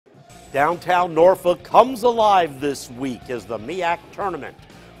Downtown Norfolk comes alive this week as the MEAC Tournament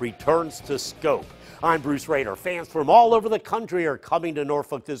returns to scope. I'm Bruce Rader. Fans from all over the country are coming to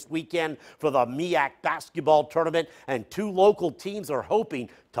Norfolk this weekend for the MEAC basketball tournament, and two local teams are hoping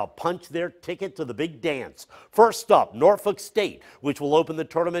to punch their ticket to the big dance. First up, Norfolk State, which will open the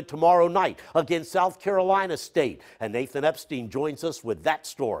tournament tomorrow night against South Carolina State. And Nathan Epstein joins us with that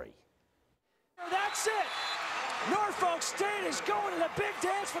story. That's it. Norfolk State is going to the big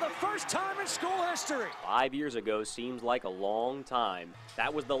dance for the first time in school history. 5 years ago seems like a long time.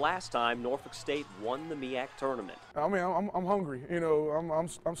 That was the last time Norfolk State won the MEAC tournament. I mean, I'm hungry. You know,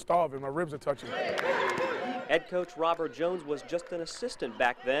 I'm starving. My ribs are touching. Head coach Robert Jones was just an assistant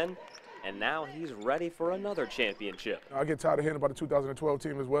back then, and now he's ready for another championship. I get tired of hearing about the 2012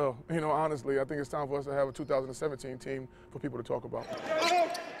 team as well. You know, honestly, I think it's time for us to have a 2017 team for people to talk about.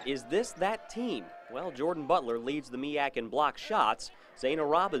 Is this that team? Well, Jordan Butler leads the MEAC in block shots. Zayna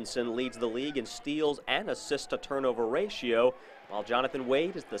Robinson leads the league in steals and assist-to-turnover ratio, while Jonathan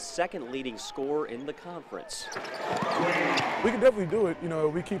Wade is the second leading scorer in the conference. We can definitely do it. You know,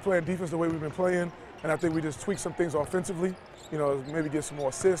 we keep playing defense the way we've been playing, and I think we just tweak some things offensively, you know, maybe get some more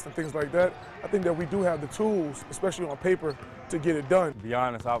assists and things like that. I think that we do have the tools, especially on paper, to get it done. To be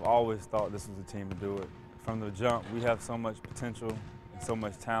honest, I've always thought this was the team to do it. From the jump, we have so much potential and so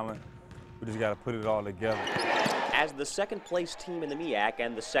much talent. We just got to put it all together. As the second-place team in the MEAC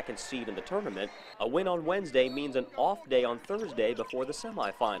and the second seed in the tournament, a win on Wednesday means an off day on Thursday before the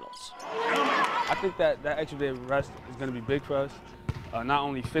semifinals. I think that extra day of rest is going to be big for us, not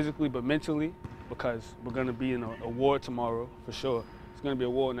only physically but mentally, because we're going to be in a war tomorrow for sure. It's going to be a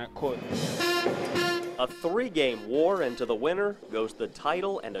war in that court. A three-game war, and to the winner goes the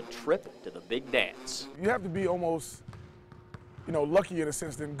title and a trip to the big dance. You have to be almost, you know, lucky in a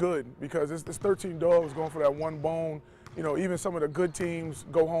sense than good, because it's 13 dogs going for that one bone. You know, even some of the good teams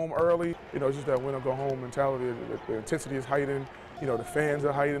go home early. You know, it's just that win or go home mentality. The intensity is heightened. You know, the fans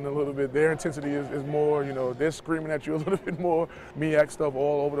are heightened a little bit. Their intensity is more, you know, they're screaming at you a little bit more. MEAC stuff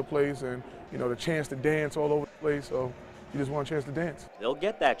all over the place, and, you know, the chance to dance all over the place. So you just want a chance to dance. They'll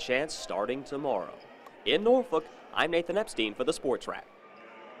get that chance starting tomorrow. In Norfolk, I'm Nathan Epstein for the Sports Wrap.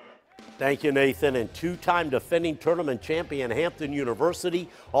 Thank you, Nathan. And two-time defending tournament champion Hampton University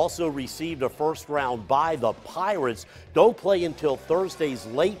also received a first-round bye. The Pirates don't play until Thursday's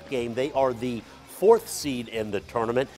late game. They are the fourth seed in the tournament.